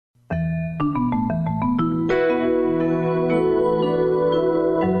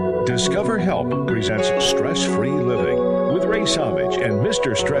Discover Help presents Stress-Free Living with Ray Somich and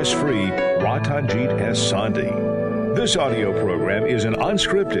Mr. Stress-Free Ratanjit S. Sondhe. This audio program is an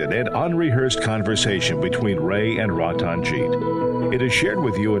unscripted and unrehearsed conversation between Ray and Ratanjit. It is shared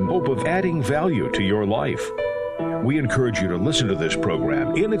with you in hope of adding value to your life. We encourage you to listen to this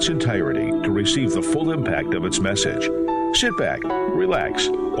program in its entirety to receive the full impact of its message. Sit back, relax,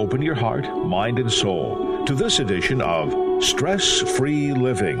 open your heart, mind, and soul to this edition of Stress-Free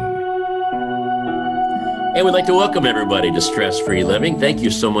Living. And we'd like to welcome everybody to Stress-Free Living. Thank you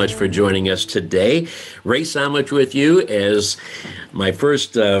so much for joining us today. Ray Somich with you. As my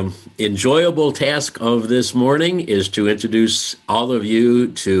first enjoyable task of this morning is to introduce all of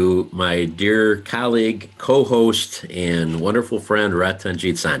you to my dear colleague, co-host, and wonderful friend,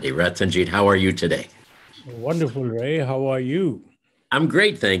 Ratanjit Sondhe. Ratanjit, how are you today? Wonderful, Ray. How are you? I'm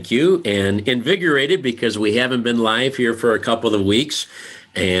great, thank you, and invigorated because we haven't been live here for a couple of weeks.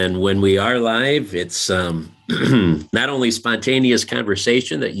 And when we are live, it's not only spontaneous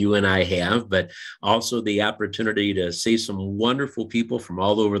conversation that you and I have, but also the opportunity to see some wonderful people from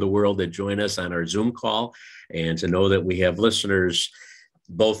all over the world that join us on our Zoom call, and to know that we have listeners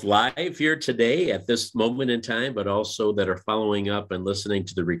both live here today at this moment in time, but also that are following up and listening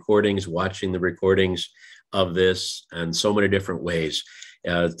to the recordings, watching the recordings of this in so many different ways.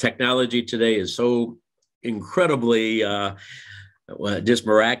 Technology today is so incredibly just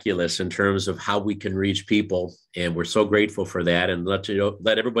miraculous in terms of how we can reach people. And we're so grateful for that. And let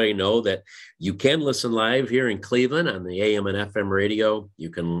everybody know that you can listen live here in Cleveland on the AM and FM radio. You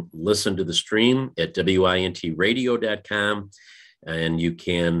can listen to the stream at wintradio.com. And you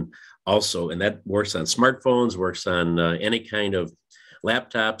can also, and that works on smartphones, works on any kind of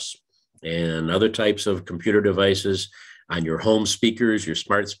laptops and other types of computer devices, on your home speakers, your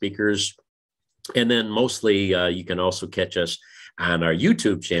smart speakers. And then mostly you can also catch us on our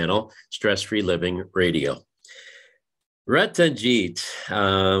YouTube channel, Stress-Free Living Radio. Ratanjit,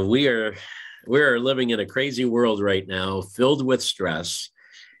 we are living in a crazy world right now, filled with stress,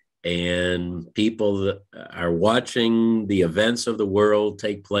 and people that are watching the events of the world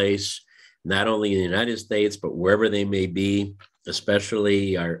take place, not only in the United States, but wherever they may be.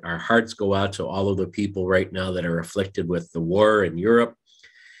 Especially our hearts go out to all of the people right now that are afflicted with the war in Europe.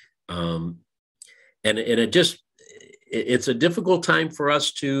 And it's a difficult time for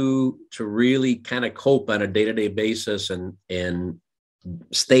us to really kind of cope on a day-to-day basis and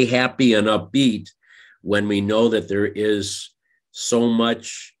stay happy and upbeat when we know that there is so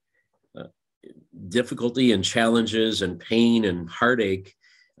much difficulty and challenges and pain and heartache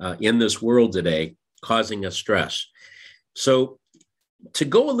in this world today, causing us stress. So to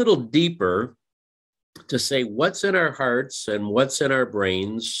go a little deeper, to say what's in our hearts and what's in our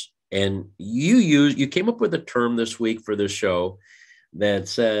brains, and you came up with a term this week for this show that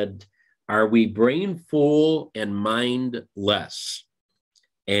said, are we brain full and mind less?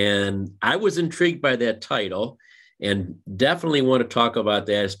 And I was intrigued by that title and definitely want to talk about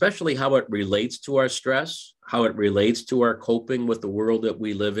that, especially how it relates to our stress, how it relates to our coping with the world that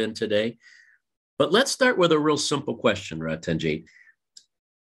we live in today. But let's start with a real simple question, Ratanjit.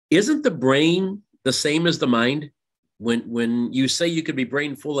 Isn't the brain the same as the mind? When you say you could be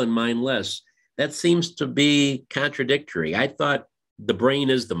brain full and mind less, that seems to be contradictory. I thought the brain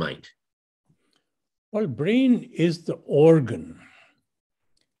is the mind. Well, brain is the organ,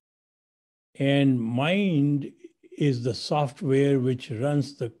 and mind is the software which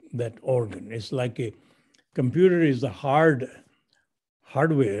runs that organ. It's like a computer is the hardware,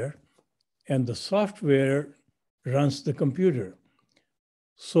 and the software runs the computer.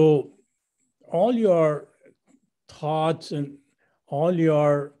 So all your thoughts and all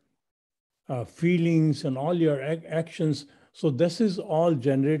your feelings and all your actions, so this is all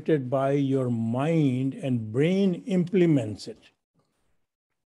generated by your mind, and brain implements it.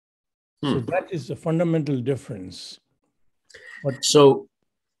 So that is the fundamental difference. So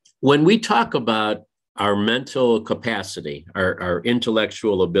when we talk about our mental capacity, our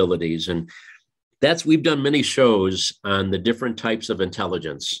intellectual abilities, and we've done many shows on the different types of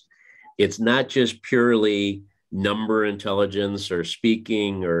intelligence. It's not just purely number intelligence or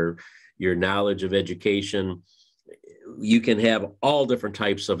speaking or your knowledge of education. You can have all different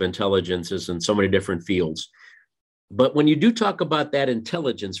types of intelligences in so many different fields. But when you do talk about that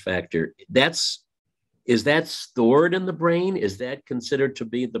intelligence factor, is that stored in the brain? Is that considered to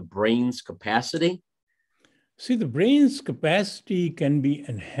be the brain's capacity? See, the brain's capacity can be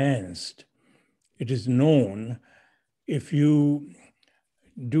enhanced. It is known if you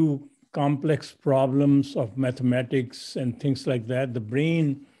do complex problems of mathematics and things like that,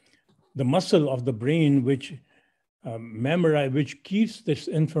 the muscle of the brain, which memorize, which keeps this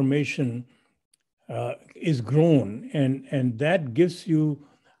information is grown, and that gives you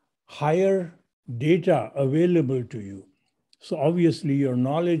higher data available to you. So obviously your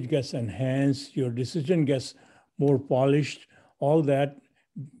knowledge gets enhanced, your decision gets more polished, all that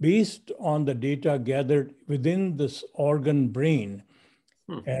based on the data gathered within this organ brain.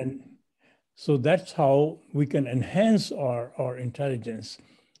 And so that's how we can enhance our intelligence.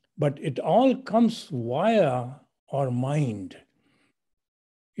 But it all comes via our mind.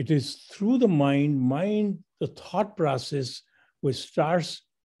 It is through the mind, the thought process, which starts.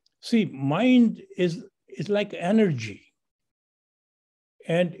 See, mind is like energy,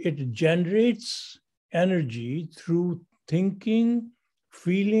 and it generates energy through thinking,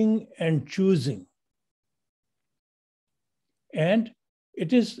 feeling, and choosing. And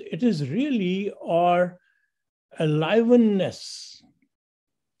it is really our aliveness.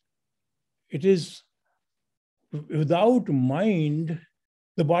 It is without mind,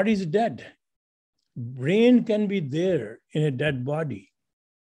 the body is dead. Brain can be there in a dead body,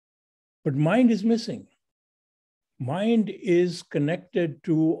 but mind is missing. Mind is connected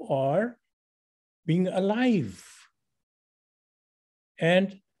to our being alive.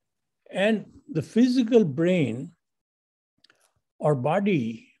 And the physical brain, our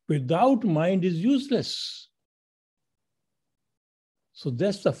body, without mind is useless. So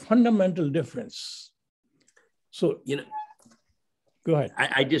that's the fundamental difference. So, go ahead.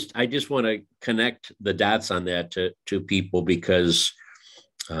 I just want to connect the dots on that to people, because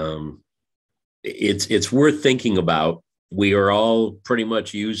it's worth thinking about. We are all pretty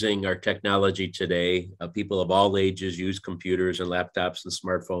much using our technology today. People of all ages use computers and laptops and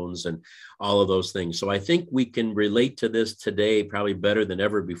smartphones and all of those things. So I think we can relate to this today probably better than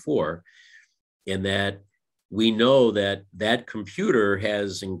ever before, in that we know that that computer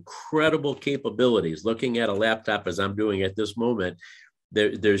has incredible capabilities. Looking at a laptop as I'm doing at this moment,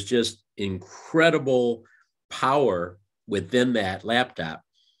 there's just incredible power within that laptop,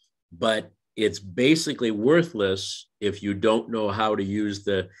 but it's basically worthless if you don't know how to use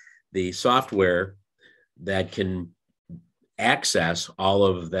the software that can access all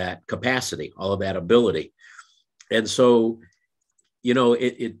of that capacity, all of that ability. And so,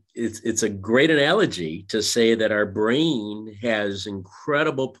 it's a great analogy to say that our brain has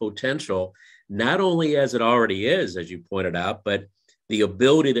incredible potential, not only as it already is, as you pointed out, but the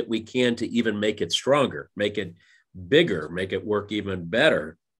ability that we can to even make it stronger, make it bigger, make it work even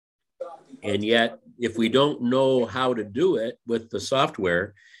better. And yet, if we don't know how to do it with the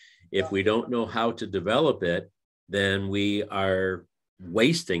software, if we don't know how to develop it, then we are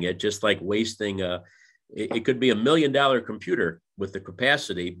wasting it, just like wasting it could be $1 million computer with the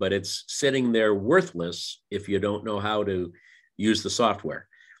capacity, but it's sitting there worthless if you don't know how to use the software.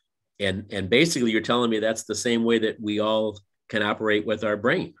 And basically, you're telling me that's the same way that we all can operate with our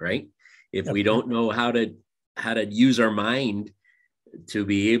brain, right? If we don't know how to use our mind to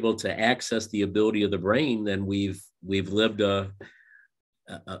be able to access the ability of the brain, then we've lived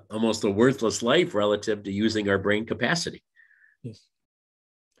almost a worthless life relative to using our brain capacity. Yes.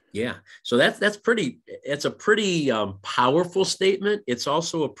 Yeah. So it's a pretty powerful statement. It's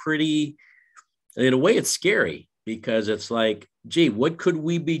also in a way, it's scary, because it's like, gee, what could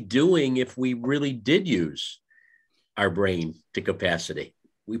we be doing if we really did use our brain to capacity?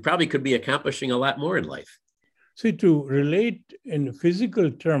 We probably could be accomplishing a lot more in life. See, to relate in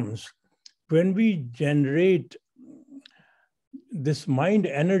physical terms, when we generate this mind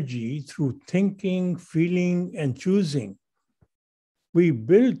energy through thinking, feeling, and choosing, we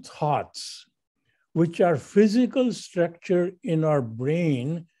build thoughts, which are physical structure in our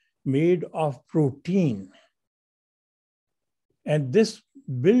brain made of protein. And this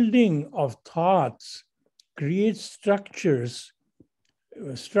building of thoughts creates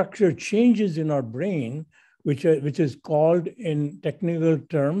structure changes in our brain, which is called in technical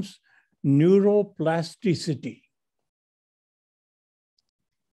terms neuroplasticity.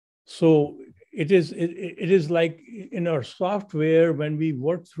 So it is like in our software, when we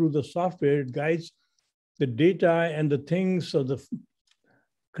work through the software, it guides the data and the things, or the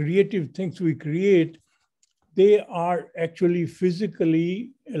creative things we create, they are actually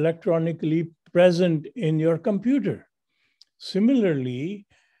physically, electronically present in your computer. Similarly,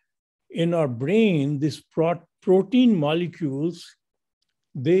 in our brain, these protein molecules,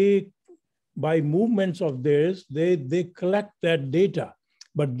 by movements of theirs, they collect that data.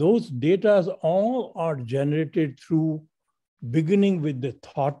 But those data all are generated through beginning with the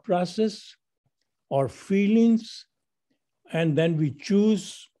thought process or feelings, and then we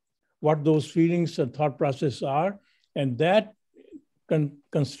choose what those feelings and thought process are, and that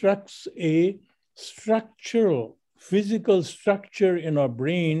constructs a structural physical structure in our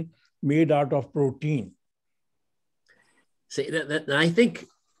brain made out of protein. See, I think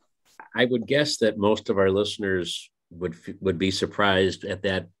I would guess that most of our listeners would be surprised at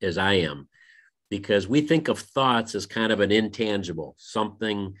that as I am, because we think of thoughts as kind of an intangible,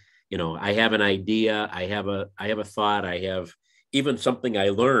 something, I have an idea, I have a thought, I have even something I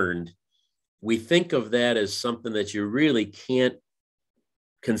learned. We think of that as something that you really can't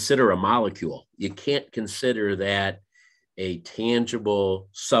consider a molecule. You can't consider that a tangible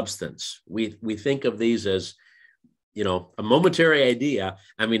substance. We think of these as, a momentary idea.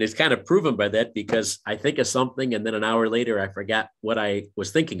 I mean, it's kind of proven by that, because I think of something and then an hour later, I forgot what I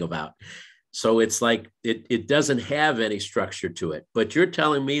was thinking about. So it's like, it doesn't have any structure to it, but you're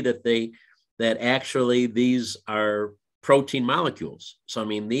telling me that actually these are protein molecules. So, I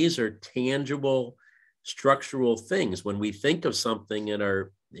mean, these are tangible structural things. When we think of something in our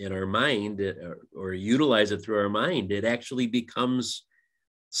mind or utilize it through our mind, it actually becomes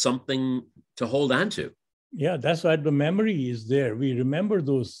something to hold on to. Yeah, that's why the memory is there. We remember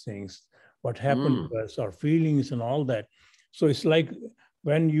those things, what happened to us, our feelings and all that. So it's like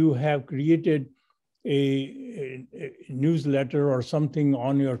when you have created a newsletter or something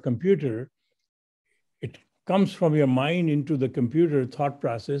on your computer, it comes from your mind into the computer thought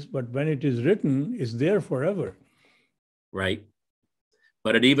process, but when it is written, it's there forever. Right.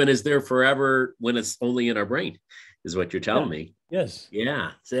 But it even is there forever when it's only in our brain, is what you're telling me. Yes.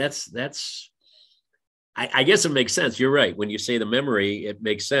 Yeah. So that's I guess it makes sense. You're right. When you say the memory, it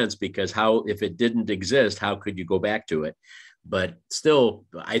makes sense, because if it didn't exist, how could you go back to it? But still,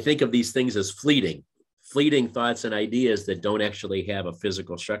 I think of these things as fleeting thoughts and ideas that don't actually have a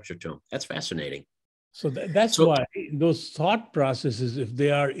physical structure to them. That's fascinating. So that's why those thought processes, if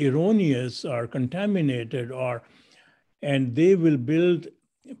they are erroneous or contaminated, and they will build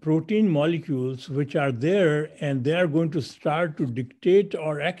protein molecules which are there, and they are going to start to dictate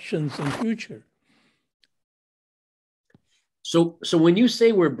our actions in future. So when you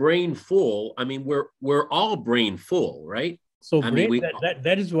say we're brain full, I mean, we're all brain full, right? So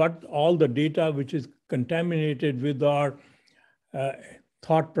that is what all the data which is contaminated with our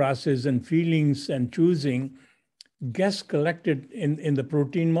thought process and feelings and choosing gets collected in the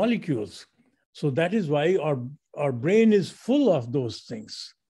protein molecules. So that is why our brain is full of those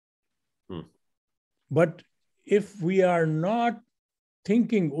things. But if we are not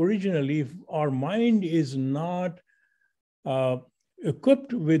thinking originally, if our mind is not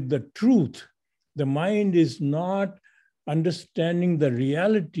equipped with the truth, the mind is not understanding the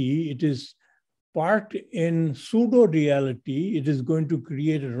reality, it is parked in pseudo-reality, it is going to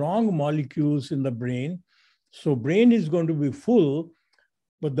create wrong molecules in the brain. So brain is going to be full,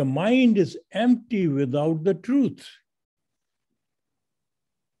 but the mind is empty without the truth.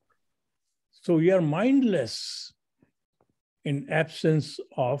 So we are mindless in absence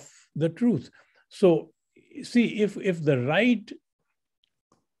of the truth. So see, if the right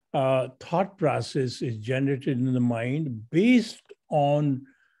thought process is generated in the mind based on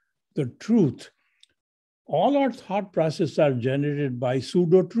the truth, all our thought processes are generated by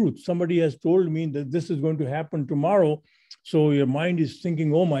pseudo-truth. Somebody has told me that this is going to happen tomorrow. So your mind is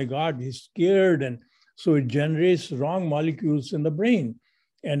thinking, oh my God, he's scared. And so it generates wrong molecules in the brain.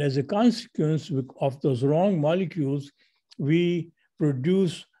 And as a consequence of those wrong molecules, the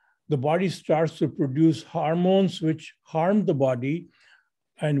body starts to produce hormones which harm the body.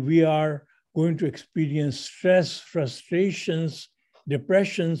 And we are going to experience stress, frustrations,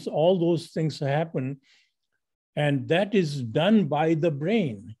 depressions, all those things happen. And that is done by the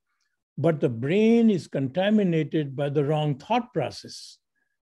brain. But the brain is contaminated by the wrong thought process,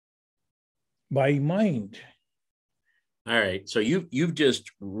 by mind. All right. So you've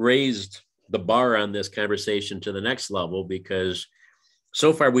just raised the bar on this conversation to the next level, because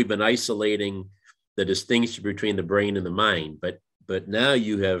so far we've been isolating the distinction between the brain and the mind. But now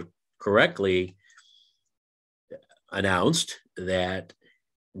you have correctly announced that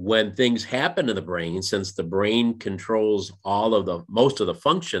when things happen in the brain, since the brain controls most of the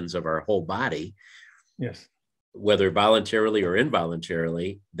functions of our whole body, yes, whether voluntarily or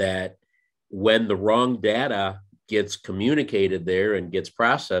involuntarily, that when the wrong data gets communicated there and gets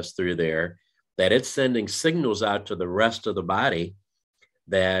processed through there, that it's sending signals out to the rest of the body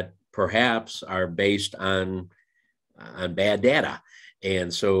that perhaps are based on bad data.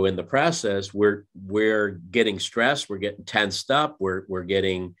 And so in the process, we're getting stressed, we're getting tensed up, we're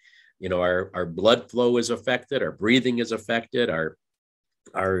getting, our blood flow is affected, our breathing is affected,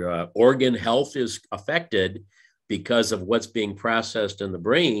 our organ health is affected because of what's being processed in the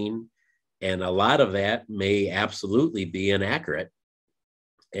brain. And a lot of that may absolutely be inaccurate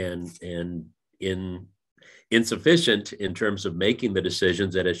and in insufficient in terms of making the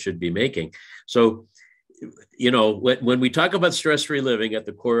decisions that it should be making. So, when we talk about stress-free living at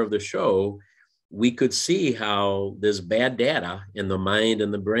the core of the show, we could see how this bad data in the mind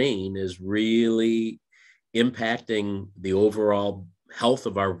and the brain is really impacting the overall health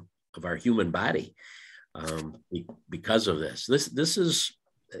of our human body because of this. This is,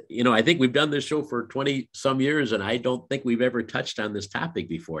 I think we've done this show for 20 some years, and I don't think we've ever touched on this topic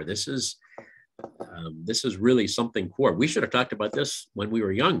before. This is really something core. We should have talked about this when we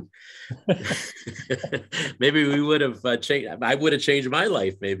were young. Maybe we would have changed. I would have changed my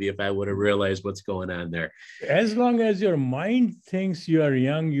life maybe if I would have realized what's going on there. As long as your mind thinks you are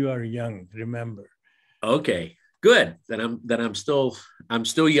young, remember. Okay, good. Then I'm still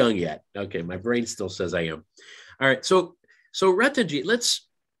young yet. Okay, my brain still says I am. All right. So Ratanjit,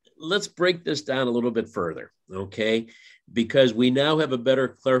 let's break this down a little bit further. Okay, because we now have a better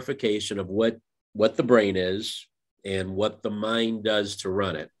clarification of what the brain is and what the mind does to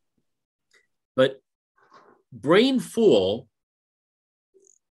run it. But brain full,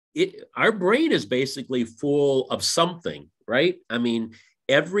 our brain is basically full of something, right? I mean,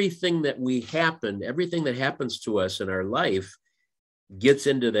 everything that happens to us in our life gets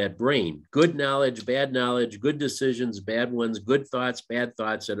into that brain. Good knowledge, bad knowledge, good decisions, bad ones, good thoughts, bad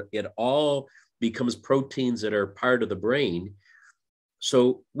thoughts. It all becomes proteins that are part of the brain.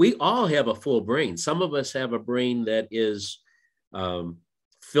 So we all have a full brain. Some of us have a brain that is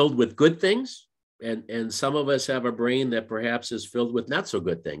filled with good things, and some of us have a brain that perhaps is filled with not so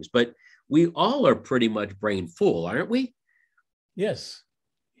good things. But we all are pretty much brain full, aren't we? Yes.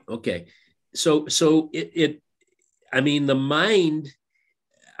 Okay. So the mind,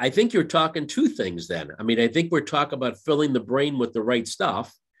 I think you're talking two things then. I mean, I think we're talking about filling the brain with the right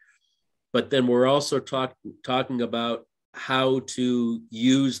stuff, but then we're also talking about how to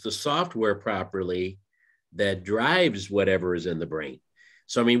use the software properly that drives whatever is in the brain.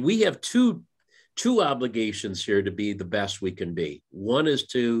 So, I mean, we have two obligations here to be the best we can be. One is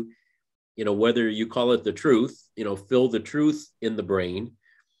to, whether you call it the truth, fill the truth in the brain.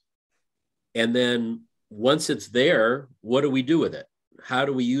 And then once it's there, what do we do with it? How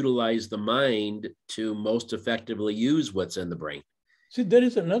do we utilize the mind to most effectively use what's in the brain? See, there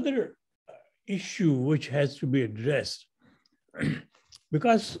is another issue which has to be addressed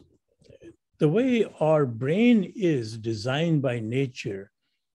because the way our brain is designed by nature,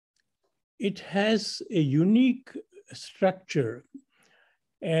 it has a unique structure,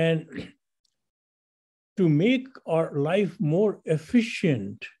 and to make our life more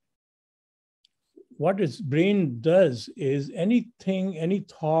efficient, what its brain does is anything, any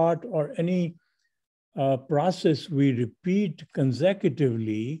thought or any process we repeat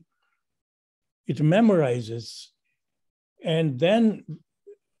consecutively, it memorizes. And then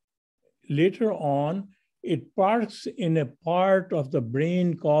later on, it parks in a part of the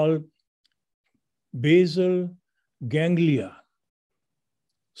brain called basal ganglia.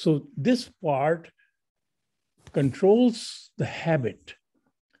 So this part controls the habit.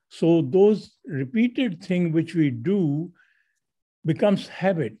 So those repeated things which we do becomes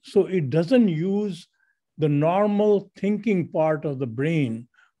habit. So it doesn't use the normal thinking part of the brain.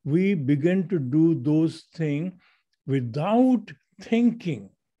 We begin to do those things without thinking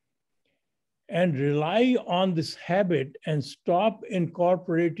and rely on this habit and stop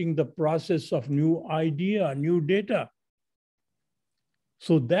incorporating the process of new idea, new data.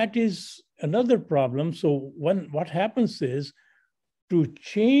 So that is another problem. So what happens is, to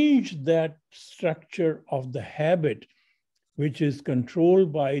change that structure of the habit, which is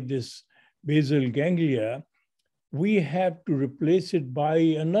controlled by this basal ganglia, we have to replace it by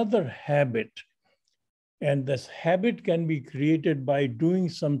another habit. And this habit can be created by doing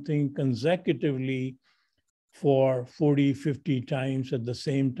something consecutively for 40, 50 times at the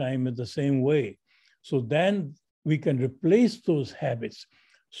same time, in the same way. So then we can replace those habits.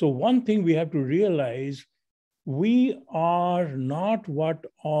 So one thing we have to realize, we are not what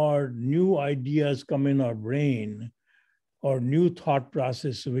our new ideas come in our brain or new thought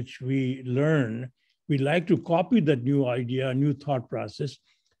process which we learn. We like to copy that new idea, new thought process,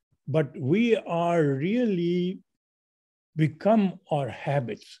 but we are really become our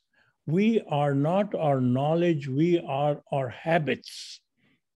habits. We are not our knowledge, we are our habits.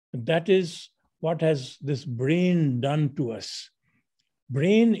 That is what has this brain done to us.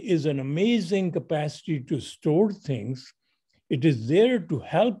 Brain is an amazing capacity to store things. It is there to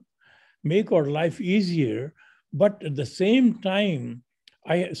help make our life easier, but at the same time,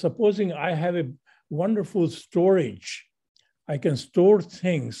 supposing I have a wonderful storage, I can store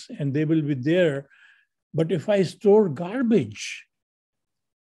things and they will be there. But if I store garbage,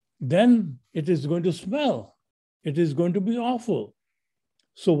 then it is going to smell. It is going to be awful.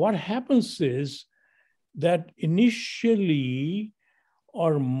 So what happens is that initially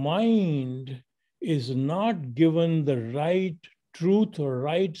our mind is not given the right truth or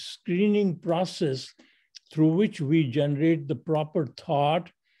right screening process through which we generate the proper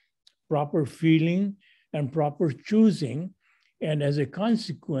thought, proper feeling, and proper choosing. And as a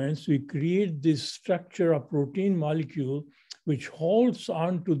consequence, we create this structure of protein molecule which holds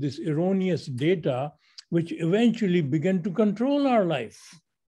on to this erroneous data, which eventually begin to control our life.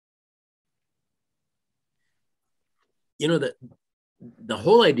 You know, the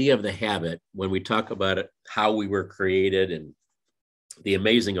whole idea of the habit, when we talk about it, how we were created and the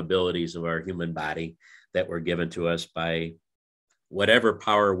amazing abilities of our human body that were given to us by whatever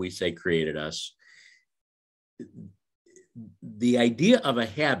power we say created us, the idea of a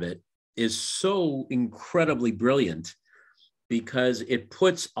habit is so incredibly brilliant because it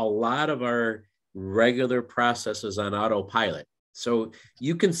puts a lot of our regular processes on autopilot. So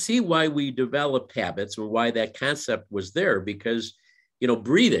you can see why we developed habits and why that concept was there, because, you know,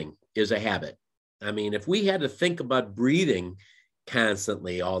 breathing is a habit. I mean, if we had to think about breathing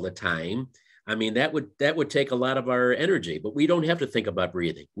constantly all the time, I mean, that would take a lot of our energy, but we don't have to think about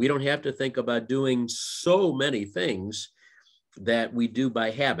breathing. We don't have to think about doing so many things that we do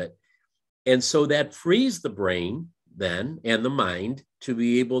by habit. And so that frees the brain then and the mind to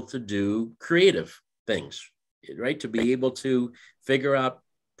be able to do creative things, right? To be able to figure out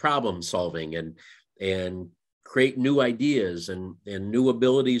problem solving and create new ideas and new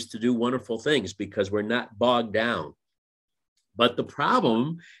abilities to do wonderful things because we're not bogged down. But the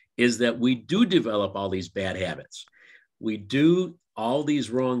problem is that we do develop all these bad habits. We do all these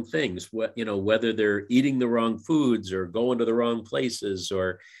wrong things, you know, whether they're eating the wrong foods or going to the wrong places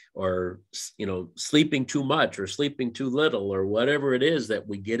or, you know, sleeping too much or sleeping too little or whatever it is that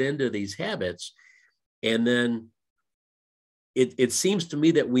we get into these habits. And then it seems to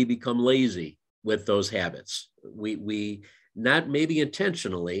me that we become lazy with those habits. We not maybe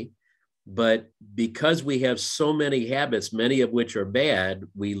intentionally, but because we have so many habits, many of which are bad,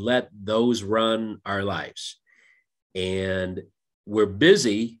 we let those run our lives. And we're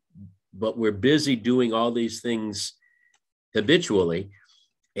busy, but we're busy doing all these things habitually.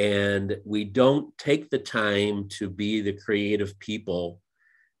 And we don't take the time to be the creative people,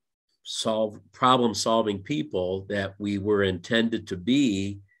 problem-solving people that we were intended to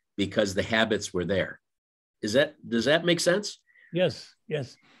be because the habits were there. Does that make sense? Yes,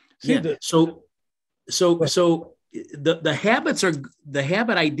 yes. See, yeah. So the habits are, the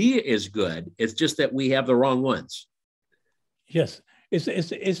habit idea is good. It's just that we have the wrong ones. Yes,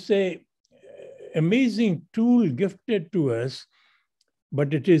 it's a amazing tool gifted to us,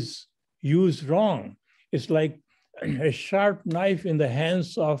 but it is used wrong. It's like a sharp knife in the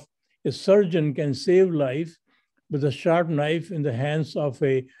hands of a surgeon can save life, but a sharp knife in the hands of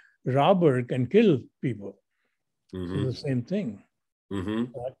a robber can kill people. Mm-hmm. It's the same thing. Mm-hmm.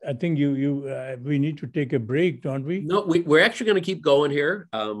 I think we need to take a break, don't we? No, we're actually going to keep going here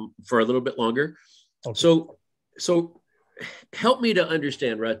for a little bit longer. Okay. So help me to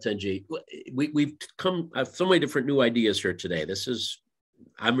understand, Ratanjit. We've come have so many different new ideas here today.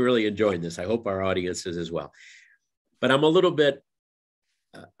 I'm really enjoying this. I hope our audience is as well. But I'm a little bit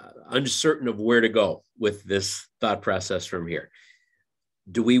uncertain of where to go with this thought process from here.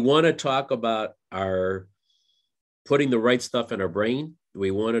 Do we want to talk about our putting the right stuff in our brain? Do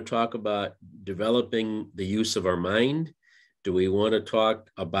we want to talk about developing the use of our mind? Do we want to talk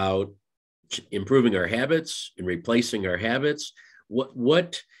about improving our habits and replacing our habits?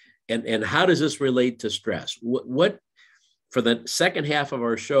 And how does this relate to stress? What for the second half of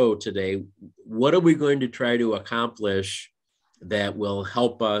our show today, what are we going to try to accomplish that will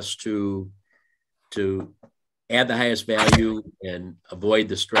help us to add the highest value and avoid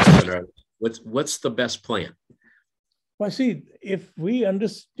the stress in our, what's the best plan? Well, see, if we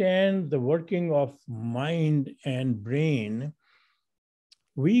understand the working of mind and brain,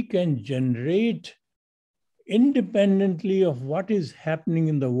 we can generate, independently of what is happening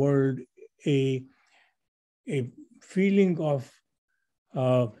in the world, a feeling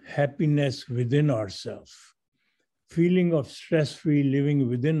of happiness within ourselves, feeling of stress-free living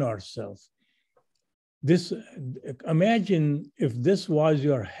within ourselves. Imagine if this was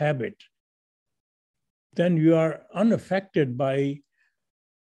your habit, then you are unaffected by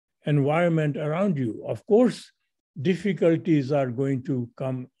environment around you. Of course, difficulties are going to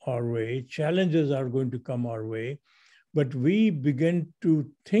come our way, challenges are going to come our way, but we begin to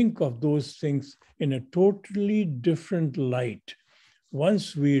think of those things in a totally different light.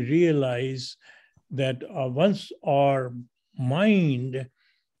 Once we realize that once our mind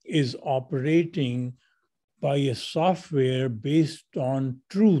is operating by a software based on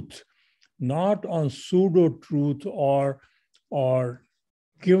truth, not on pseudo-truth or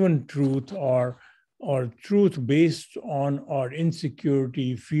given truth or truth based on our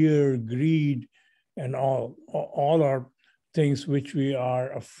insecurity, fear, greed, and all our things which we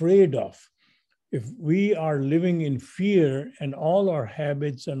are afraid of. If we are living in fear and all our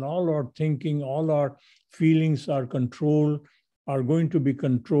habits and all our thinking, all our feelings are going to be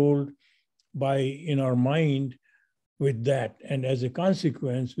controlled by in our mind with that. And as a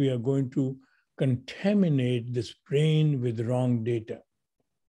consequence, we are going to contaminate this brain with wrong data.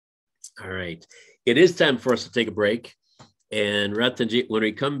 All right. It is time for us to take a break. And Ratanjit, when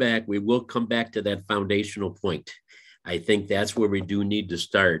we come back, we will come back to that foundational point. I think that's where we do need to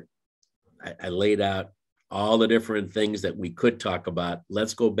start. I laid out all the different things that we could talk about.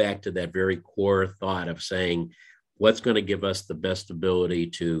 Let's go back to that very core thought of saying, what's going to give us the best ability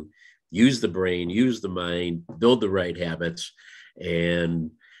to use the brain, use the mind, build the right habits,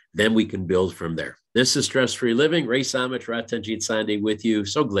 and then we can build from there. This is Stress-Free Living. Ray Somich, Ratanjit Sondhe with you.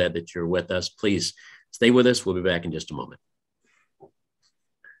 So glad that you're with us. Please stay with us. We'll be back in just a moment.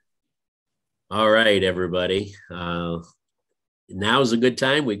 All right, everybody. Now is a good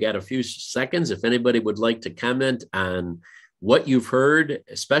time. We got a few seconds. If anybody would like to comment on what you've heard,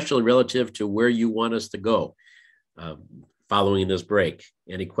 especially relative to where you want us to go following this break.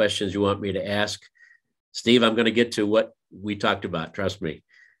 Any questions you want me to ask? Steve, I'm going to get to what we talked about. Trust me.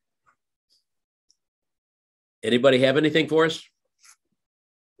 Anybody have anything for us?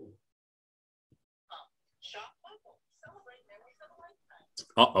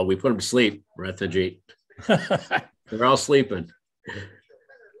 Uh-oh, we put them to sleep, Ratanjit. They're all sleeping.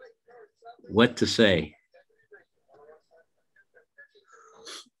 What to say?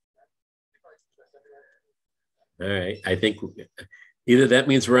 All right. I think either that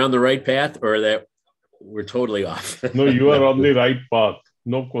means we're on the right path or that we're totally off. No, you are on the right path.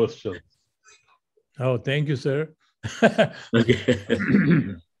 No question. Oh, thank you, sir. Okay.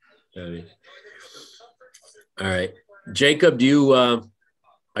 All right. Jacob, do you, are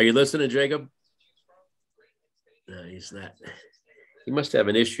you listening, Jacob? No, he's not. He must have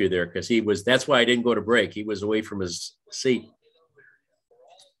an issue there because that's why I didn't go to break. He was away from his seat.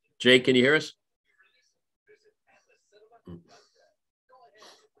 Jake, can you hear us?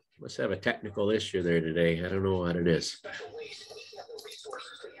 Must have a technical issue there today. I don't know what it is.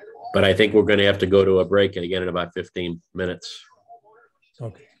 But I think we're going to have to go to a break again in about 15 minutes.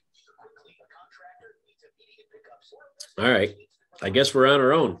 Okay. All right. I guess we're on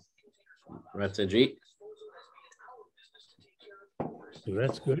our own. Ratanjit. So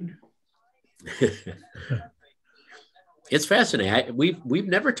that's good. It's fascinating. We've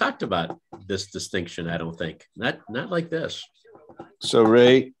never talked about this distinction, I don't think. Not like this. So,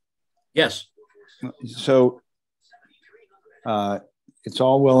 Ray. Yes. So it's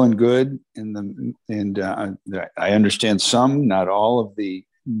all well and good, and I understand some, not all of the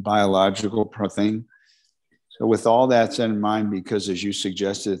biological thing. So with all that in mind, because as you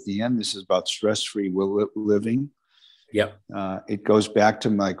suggested at the end, this is about stress-free living. Yep. It goes back to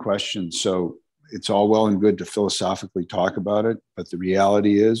my question. So it's all well and good to philosophically talk about it, but the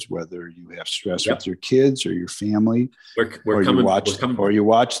reality is whether you have stress with your kids or your family, or you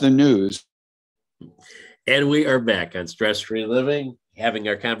watch the news. And we are back on Stress-Free Living, having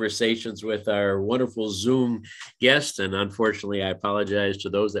our conversations with our wonderful Zoom guests. And unfortunately, I apologize to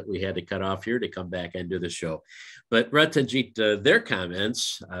those that we had to cut off here to come back and do the show. But Ratanjit, their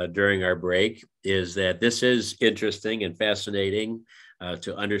comments during our break is that this is interesting and fascinating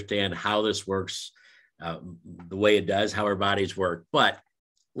to understand how this works, the way it does, how our bodies work. But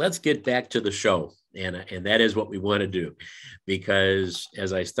let's get back to the show. And that is what we want to do, because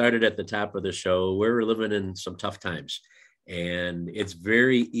as I started at the top of the show, we're living in some tough times, and it's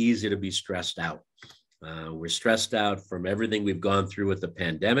very easy to be stressed out. We're stressed out from everything we've gone through with the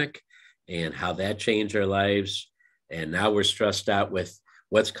pandemic and how that changed our lives. And now we're stressed out with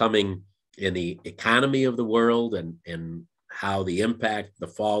what's coming in the economy of the world and how the impact, the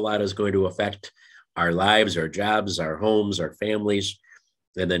fallout is going to affect our lives, our jobs, our homes, our families.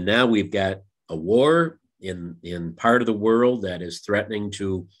 And then now we've got a war in part of the world that is threatening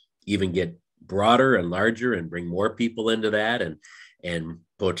to even get broader and larger and bring more people into that. And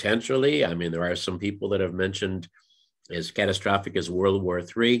potentially, I mean, there are some people that have mentioned as catastrophic as World War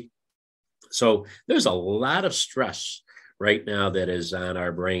III. So there's a lot of stress right now that is on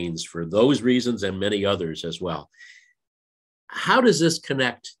our brains for those reasons and many others as well. How does this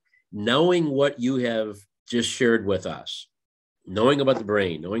connect, knowing what you have just shared with us? Knowing about the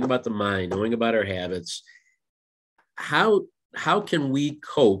brain, knowing about the mind, knowing about our habits, how how can we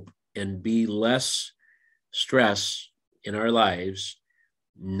cope and be less stress in our lives,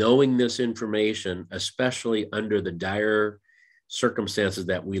 knowing this information, especially under the dire circumstances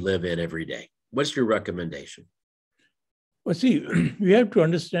that we live in every day? What's your recommendation? Well, see, we have to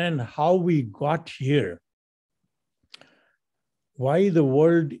understand how we got here, why the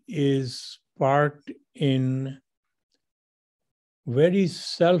world is parked in very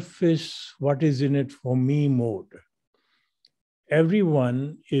selfish, what is in it for me mode.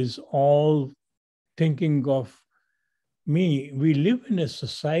 Everyone is all thinking of me. We live in a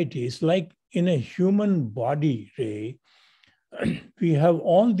society, it's like in a human body, Ray, we have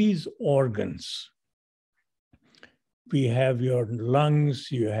all these organs. We have your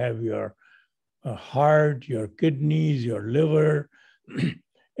lungs, you have your heart, your kidneys, your liver,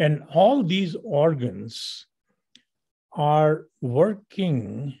 and all these organs are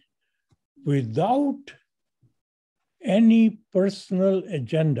working without any personal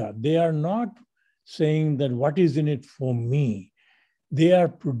agenda. They are not saying that what is in it for me. They are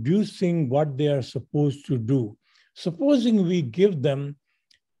producing what they are supposed to do. Supposing we give them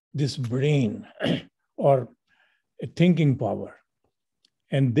this brain or a thinking power,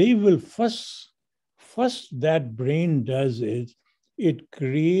 and they will first that brain does is it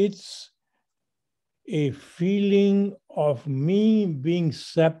creates a feeling of me being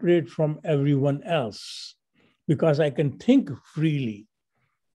separate from everyone else because I can think freely.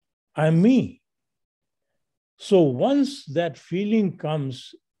 I'm me. So once that feeling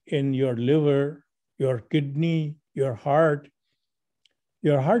comes in your liver, your kidney, your heart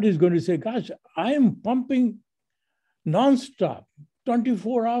is going to say, gosh, I am pumping nonstop,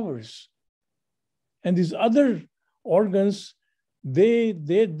 24 hours. And these other organs, they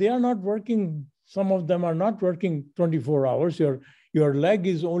are not working. Some of them are not working 24 hours. Your leg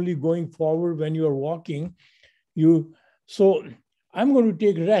is only going forward when you're walking. So I'm going to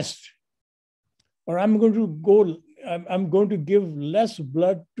take rest, or I'm going to give less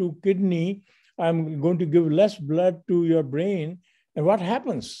blood to kidney. I'm going to give less blood to your brain. And what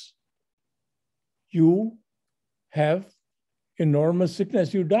happens? You have enormous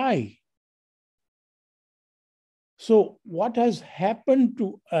sickness, you die. So what has happened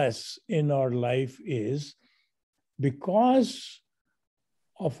to us in our life is because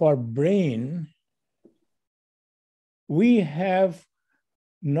of our brain, we have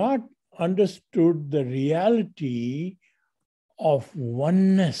not understood the reality of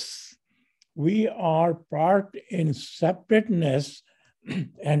oneness. We are parked in separateness,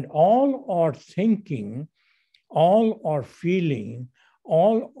 and all our thinking, all our feeling,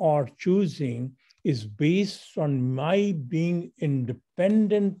 all our choosing is based on my being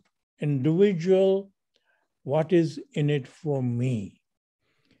independent, individual, what is in it for me.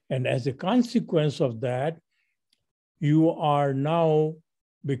 And as a consequence of that, you are now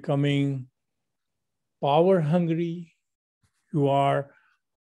becoming power hungry, you are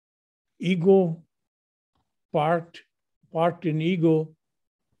ego, parked in ego,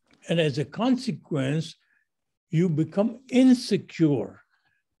 and as a consequence, you become insecure.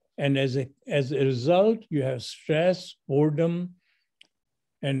 And as a result, you have stress, boredom,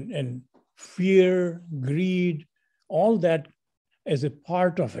 and fear, greed, all that as a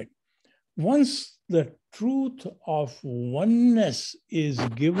part of it. Once the truth of oneness is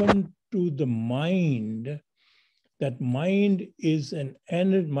given to the mind, that mind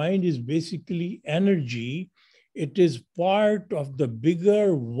is basically energy. It is part of the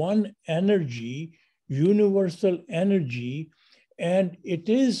bigger one energy, universal energy, and it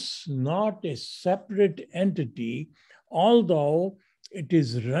is not a separate entity, although it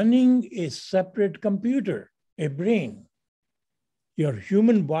is running a separate computer, a brain. Your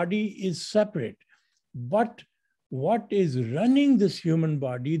human body is separate. But what is running this human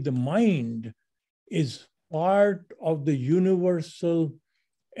body, the mind, is part of the universal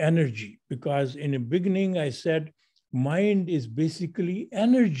energy. Because in the beginning, I said, mind is basically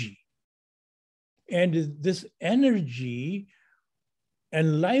energy. And this energy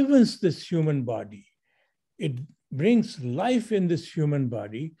enlivens this human body. It brings life in this human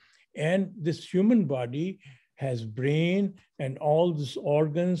body, and this human body has brain and all these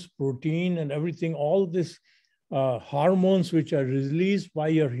organs, protein and everything, all these hormones which are released by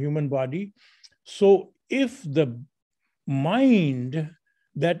your human body. So if the mind,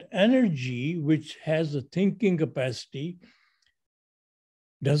 that energy which has a thinking capacity,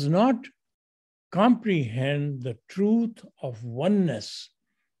 does not comprehend the truth of oneness,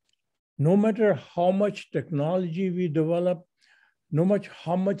 no matter how much technology we develop, no matter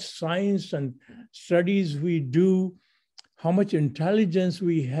how much science and studies we do, how much intelligence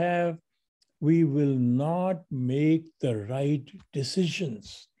we have, we will not make the right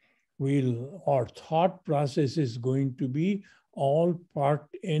decisions. Our thought process is going to be all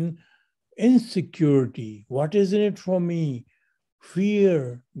parked in insecurity. What is in it for me?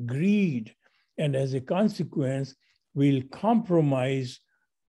 Fear, greed. And as a consequence, we'll compromise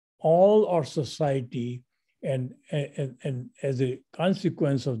all our society. And as a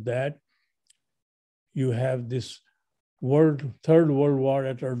consequence of that, you have this third world war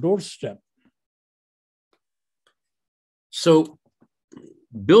at our doorstep. So,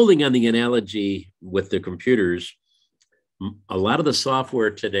 building on the analogy with the computers, a lot of the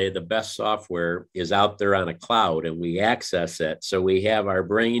software today, the best software is out there on a cloud and we access it. So we have our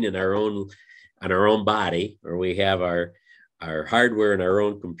brain in our own body, or we have our hardware in our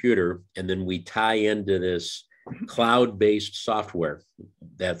own computer, and then we tie into this cloud-based software.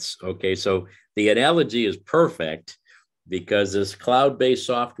 That's okay. So the analogy is perfect because this cloud-based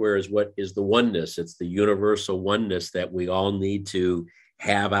software is what is the oneness. It's the universal oneness that we all need to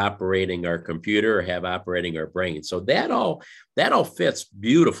have operating our computer or have operating our brain. So that all fits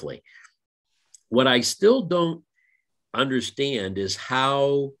beautifully. What I still don't understand is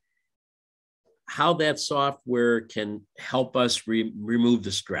how that software can help us remove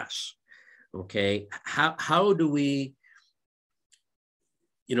the stress. Okay, how do we,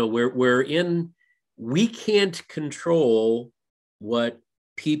 we can't control what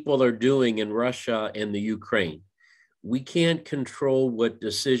people are doing in Russia and the Ukraine. We can't control what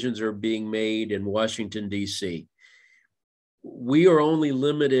decisions are being made in Washington, D.C. We are only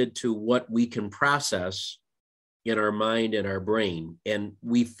limited to what we can process in our mind and our brain. And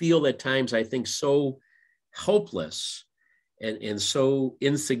we feel at times, I think, so helpless and so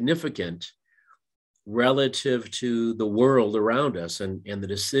insignificant relative to the world around us and the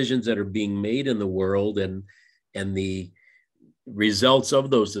decisions that are being made in the world and the results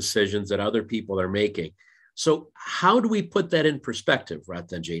of those decisions that other people are making. So how do we put that in perspective,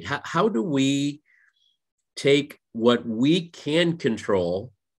 Ratanjit? How do we take what we can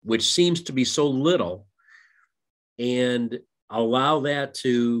control, which seems to be so little, and allow that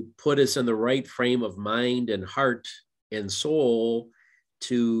to put us in the right frame of mind and heart and soul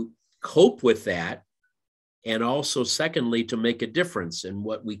to cope with that, and also, secondly, to make a difference in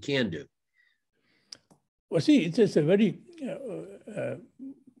what we can do? Well, see, it's a very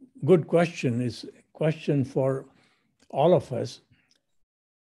good question. It's a question for all of us.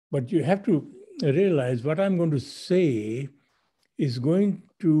 But you have to realize what I'm going to say is going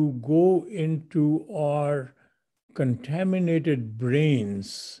to go into our contaminated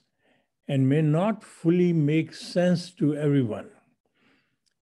brains and may not fully make sense to everyone.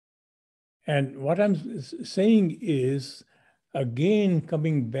 And what I'm saying is, again,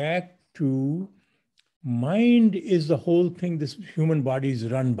 coming back to mind is the whole thing this human body is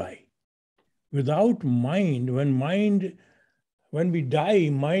run by. Without mind, when we die,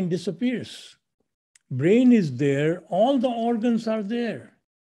 mind disappears. Brain is there, all the organs are there,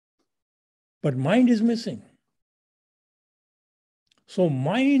 but mind is missing. So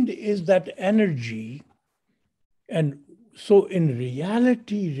mind is that energy. And so in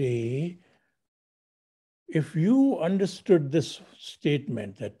reality, Ray, if you understood this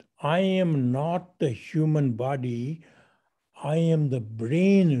statement that I am not the human body, I am the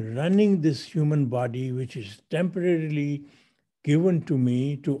brain running this human body, which is temporarily given to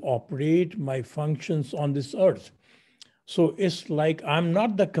me to operate my functions on this earth. So it's like I'm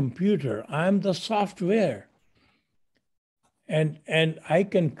not the computer, I'm the software. And I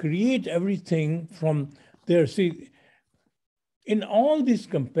can create everything from there. See, in all these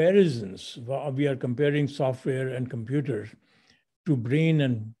comparisons, we are comparing software and computers to brain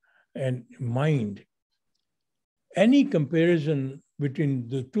and mind. Any comparison between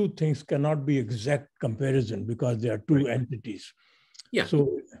the two things cannot be exact comparison because they are two entities. Yeah.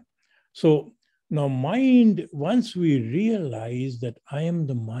 So now mind, once we realize that I am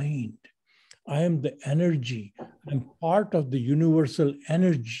the mind, I am the energy, I'm part of the universal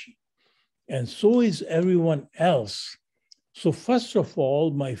energy, and so is everyone else. So first of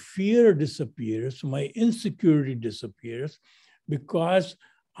all, my fear disappears, my insecurity disappears, because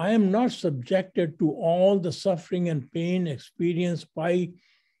I am not subjected to all the suffering and pain experienced by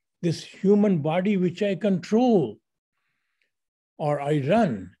this human body which I control or I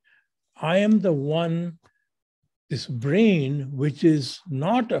run. I am the one, this brain, which is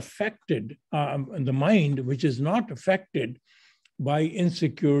not affected, the mind, which is not affected by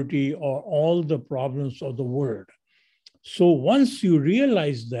insecurity or all the problems of the world. So once you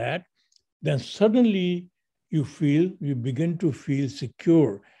realize that, then suddenly you begin to feel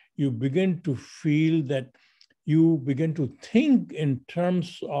secure. You begin to feel that you begin to think in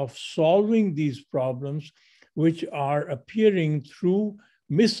terms of solving these problems, which are appearing through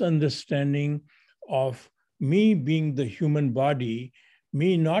misunderstanding of me being the human body,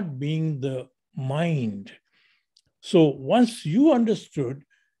 me not being the mind. So once you understood,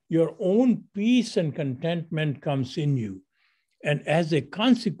 your own peace and contentment comes in you. And as a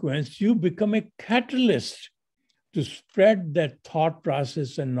consequence, you become a catalyst to spread that thought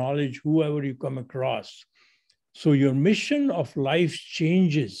process and knowledge, whoever you come across. So your mission of life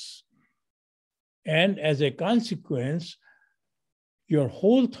changes. And as a consequence, your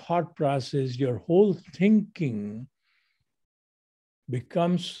whole thought process, your whole thinking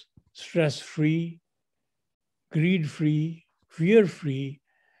becomes stress-free, greed-free, fear-free.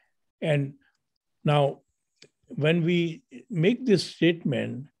 And now, when we make this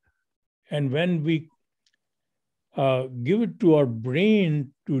statement and when we give it to our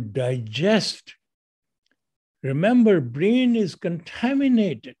brain to digest, remember, brain is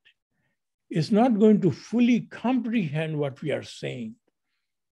contaminated. It's not going to fully comprehend what we are saying.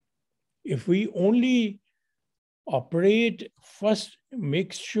 If we only operate, first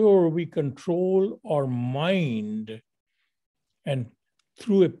make sure we control our mind, and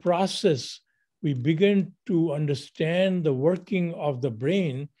through a process, we begin to understand the working of the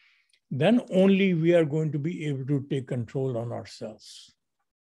brain, then only we are going to be able to take control on ourselves.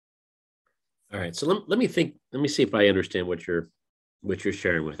 All right. So let me see if I understand what you're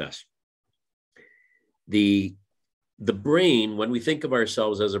sharing with us. The brain, when we think of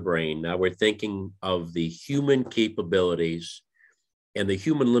ourselves as a brain, now we're thinking of the human capabilities and the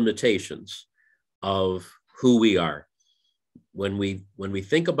human limitations of who we are. When we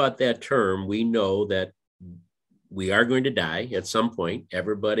think about that term, we know that we are going to die at some point.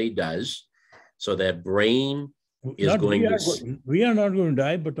 Everybody does. So that brain is we are not going to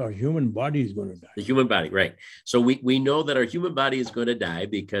die, but our human body is going to die. The human body, right. So we know that our human body is going to die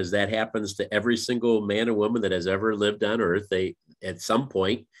because that happens to every single man or woman that has ever lived on earth. They, at some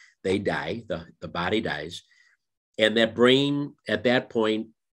point, they die, the body dies. And that brain at that point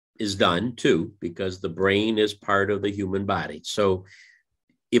is done too, because the brain is part of the human body. So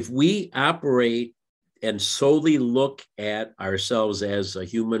if we operate and solely look at ourselves as a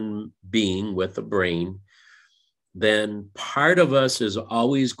human being with a brain, then part of us is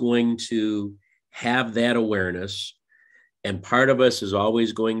always going to have that awareness. And part of us is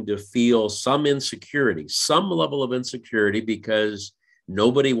always going to feel some insecurity, some level of insecurity, because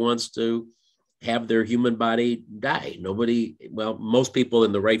nobody wants to have their human body die. Nobody, well, most people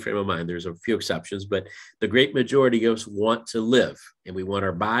in the right frame of mind, there's a few exceptions, but the great majority of us want to live, and we want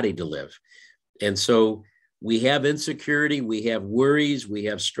our body to live. And so we have insecurity, we have worries, we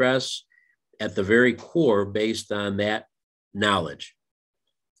have stress at the very core based on that knowledge.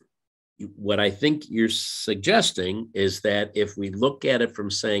 What I think you're suggesting is that if we look at it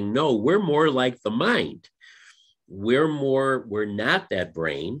from saying, no, we're more like the mind. We're not that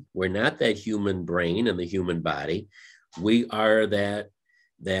brain. We're not that human brain and the human body. We are that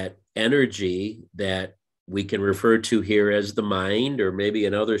energy that we can refer to here as the mind, or maybe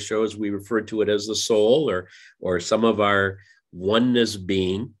in other shows we refer to it as the soul, or some of our oneness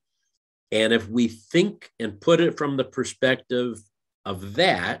being. And if we think and put it from the perspective of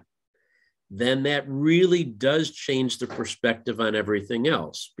that, then that really does change the perspective on everything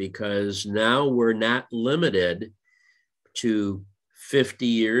else, because now we're not limited to 50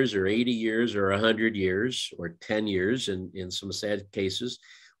 years or 80 years or 100 years or 10 years in some sad cases.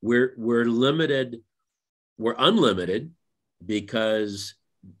 We're unlimited, because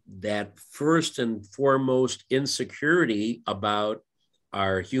that first and foremost insecurity about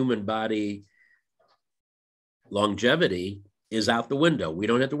our human body longevity is out the window. We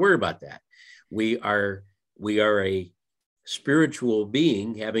don't have to worry about that. We are a spiritual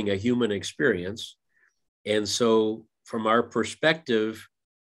being having a human experience. And so from our perspective,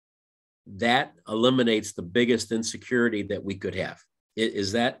 that eliminates the biggest insecurity that we could have.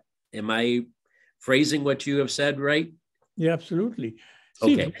 Am I phrasing what you have said right? Yeah, absolutely.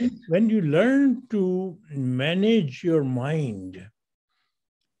 See, okay. When you learn to manage your mind,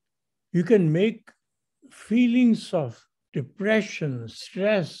 you can make feelings of depression,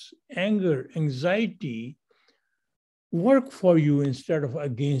 stress, anger, anxiety work for you instead of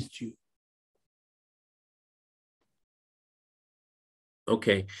against you.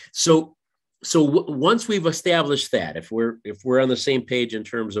 Okay. So once we've established that, if we're on the same page in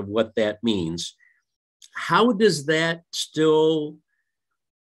terms of what that means, how does that still,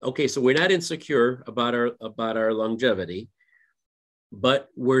 okay, so we're not insecure about our longevity, but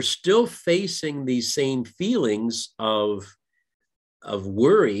we're still facing these same feelings of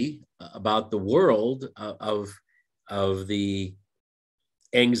worry about the world, of the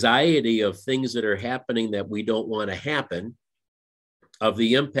anxiety of things that are happening that we don't want to happen, of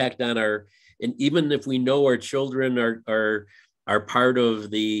the impact on our, and even if we know our children are part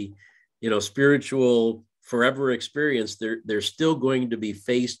of the, spiritual forever experience, they're still going to be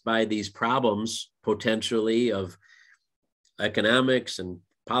faced by these problems potentially of economics and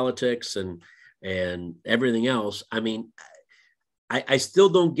politics and everything else. I mean, I still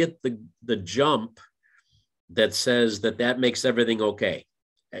don't get the jump that says that makes everything okay.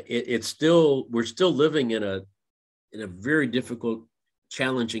 It's still, we're still living in a very difficult,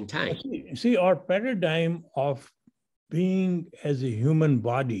 challenging time. See, our paradigm of being as a human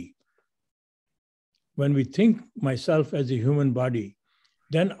body, when we think myself as a human body,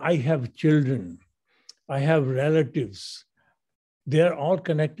 then I have children, I have relatives, they're all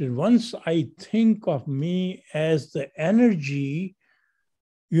connected. Once I think of me as the energy,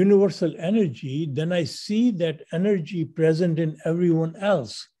 universal energy, then I see that energy present in everyone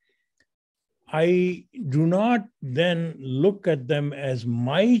else. I do not then look at them as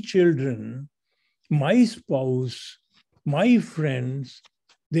my children, my spouse, my friends.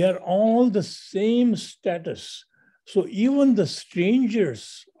 They are all the same status. So even the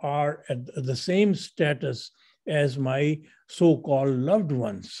strangers are at the same status as my so-called loved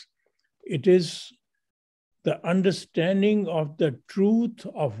ones. It is the understanding of the truth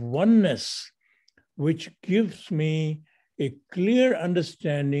of oneness which gives me a clear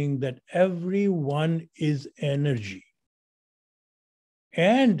understanding that everyone is energy.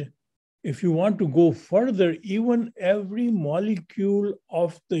 And if you want to go further, even every molecule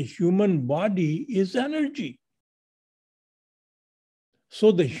of the human body is energy.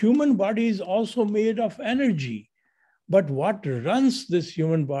 So the human body is also made of energy. But what runs this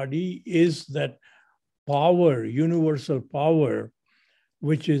human body is that power, universal power,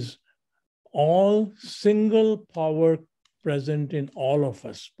 which is all single power present in all of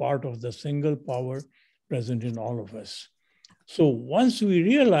us, part of the single power present in all of us. So once we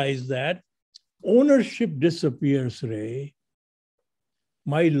realize that, ownership disappears, Ray,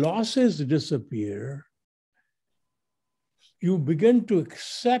 my losses disappear, you begin to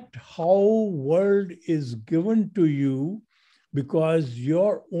accept how world is given to you, because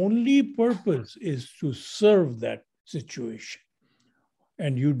your only purpose is to serve that situation.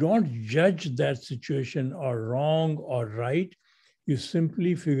 And you don't judge that situation or wrong or right. You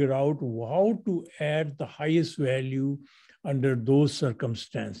simply figure out how to add the highest value under those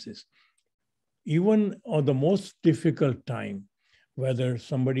circumstances. Even on the most difficult time, whether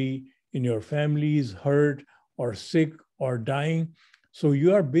somebody in your family is hurt or sick or dying. So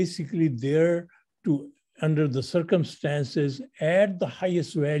you are basically there to, under the circumstances, add the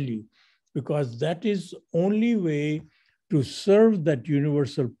highest value, because that is the only way to serve that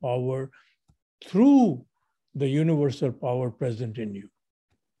universal power through the universal power present in you.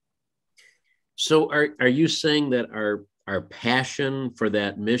 So are you saying that our passion for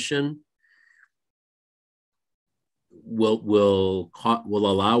that mission will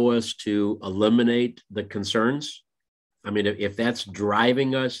allow us to eliminate the concerns? I mean, if that's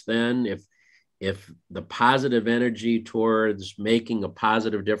driving us, then if the positive energy towards making a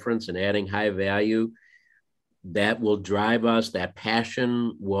positive difference and adding high value, that will drive us, that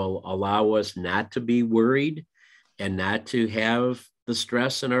passion will allow us not to be worried and not to have the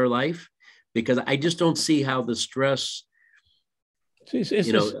stress in our life? Because I just don't see how the stress,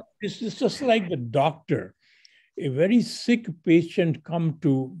 it's just like the doctor. A very sick patient come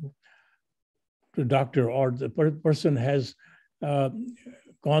to doctor, or the person has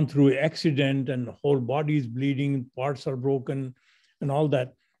gone through an accident and the whole body is bleeding, parts are broken and all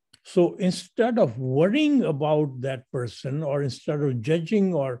that. So instead of worrying about that person, or instead of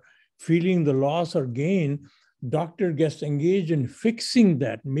judging or feeling the loss or gain, doctor gets engaged in fixing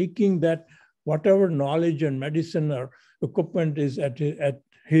that, making that whatever knowledge and medicine or equipment is at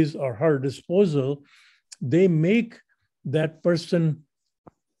his or her disposal, they make that person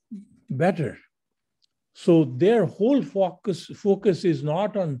better. So their whole focus is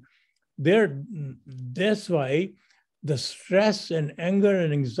not on their, that's why the stress and anger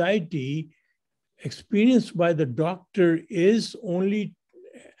and anxiety experienced by the doctor is only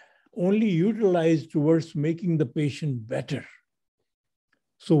utilized towards making the patient better.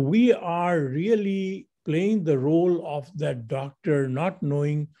 So we are really playing the role of that doctor, not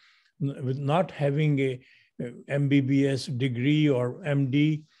knowing, not having a MBBS degree or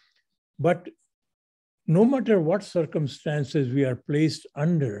MD, but no matter what circumstances we are placed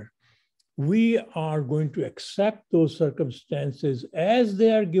under, we are going to accept those circumstances as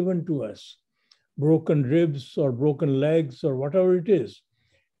they are given to us, broken ribs or broken legs or whatever it is.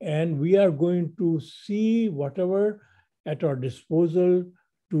 And we are going to see whatever at our disposal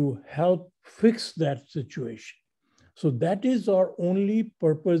to help fix that situation. So that is our only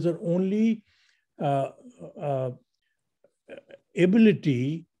purpose, our only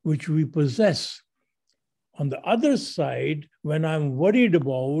ability which we possess. On the other side, when I'm worried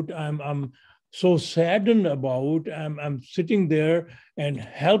about, I'm so saddened about, I'm sitting there and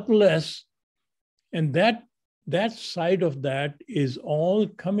helpless, and that side of that is all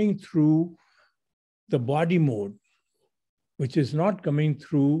coming through the body mode, which is not coming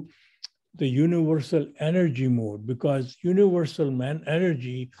through the universal energy mode, because universal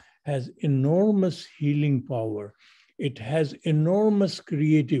energy has enormous healing power. It has enormous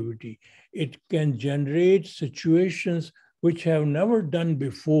creativity. It can generate situations which have never done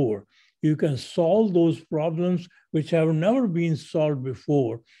before. You can solve those problems which have never been solved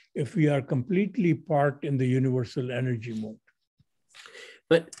before if we are completely parked in the universal energy mode.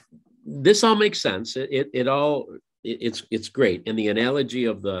 But this all makes sense. It's great. And the analogy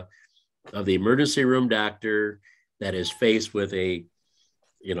of the emergency room doctor that is faced with an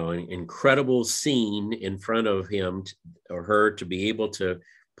incredible scene in front of him or her, to be able to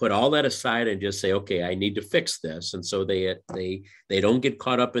put all that aside and just say, okay, I need to fix this. And so they don't get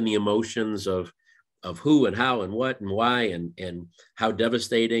caught up in the emotions of who and how and what and why and how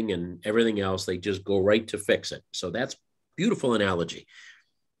devastating and everything else. They just go right to fix it. So that's beautiful analogy.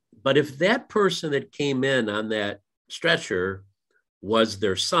 But if that person that came in on that stretcher was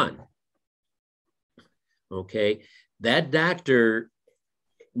their son, okay, that doctor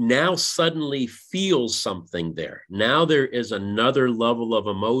now suddenly feels something there. Now there is another level of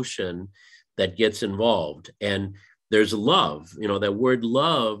emotion that gets involved. And there's love, that word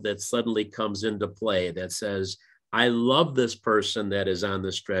love that suddenly comes into play that says, I love this person that is on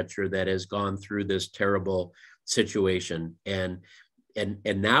the stretcher that has gone through this terrible situation. And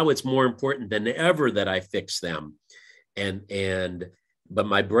now it's more important than ever that I fix them. But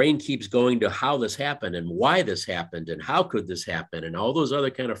my brain keeps going to how this happened and why this happened and how could this happen and all those other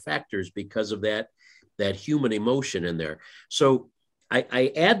kind of factors because of that human emotion in there. So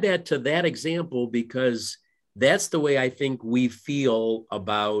I add that to that example because that's the way I think we feel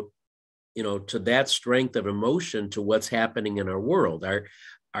about, to that strength of emotion to what's happening in our world,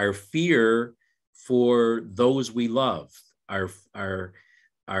 our fear for those we love, our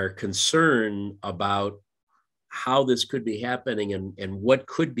concern about how this could be happening and what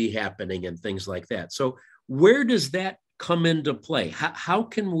could be happening and things like that. So where does that come into play? How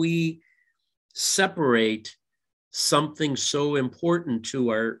can we separate something so important to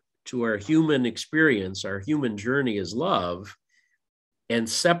our human experience, our human journey as love, and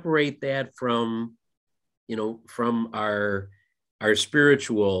separate that from our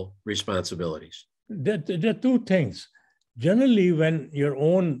spiritual responsibilities? There are two things. Generally, when your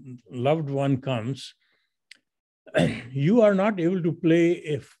own loved one comes, you are not able to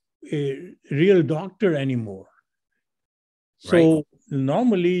play a real doctor anymore. So right.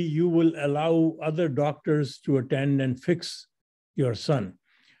 Normally you will allow other doctors to attend and fix your son.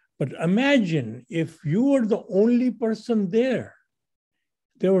 But imagine if you were the only person there.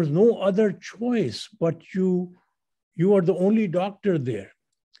 There was no other choice, but you are the only doctor there.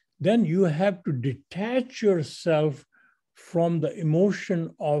 Then you have to detach yourself from the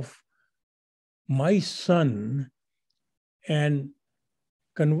emotion of my son and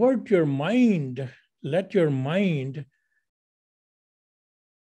convert your mind, let your mind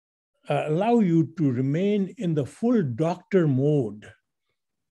allow you to remain in the full doctor mode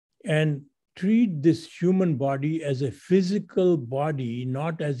and treat this human body as a physical body,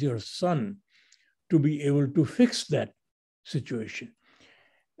 not as your son, to be able to fix that situation.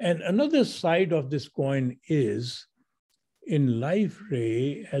 And another side of this coin is, in life,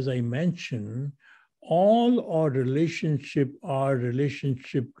 Ray, as I mentioned, all our relationship are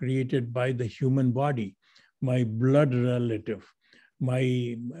relationship created by the human body, my blood relative,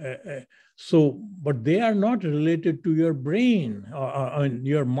 but they are not related to your brain or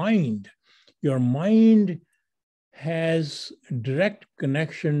your mind. Your mind has direct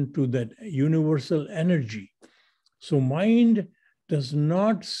connection to that universal energy. So mind does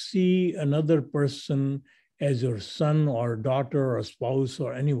not see another person as your son or daughter or spouse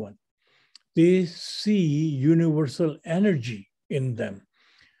or anyone. They see universal energy in them.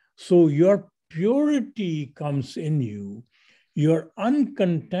 So your purity comes in you. Your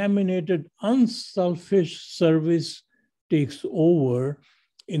uncontaminated, unselfish service takes over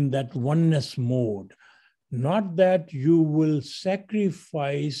in that oneness mode. Not that you will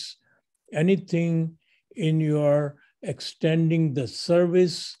sacrifice anything in your extending the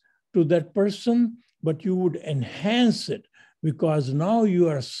service to that person, but you would enhance it because now you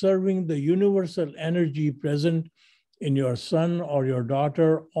are serving the universal energy present in your son or your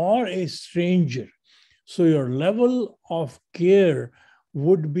daughter or a stranger. So your level of care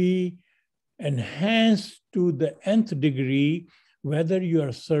would be enhanced to the nth degree, whether you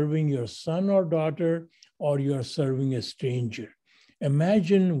are serving your son or daughter or you are serving a stranger.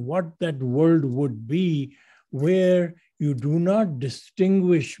 Imagine what that world would be where you do not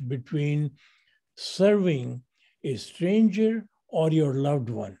distinguish between serving a stranger or your loved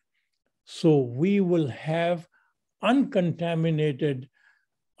one. So we will have uncontaminated,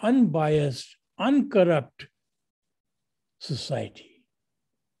 unbiased, uncorrupt society.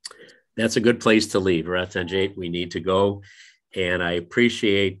 That's a good place to leave, Ratanjit. We need to go. And I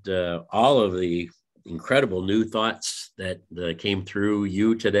appreciate all of the incredible new thoughts that came through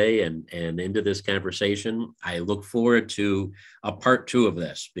you today and into this conversation. I look forward to a part 2 of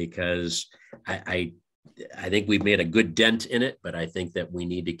this because I think we've made a good dent in it, but I think that we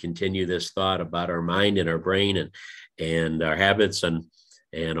need to continue this thought about our mind and our brain and our habits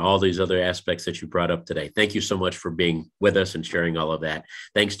and all these other aspects that you brought up today. Thank you so much for being with us and sharing all of that.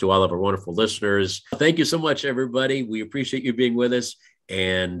 Thanks to all of our wonderful listeners. Thank you so much, everybody. We appreciate you being with us,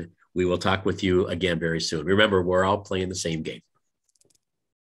 and we will talk with you again very soon. Remember, we're all playing the same game.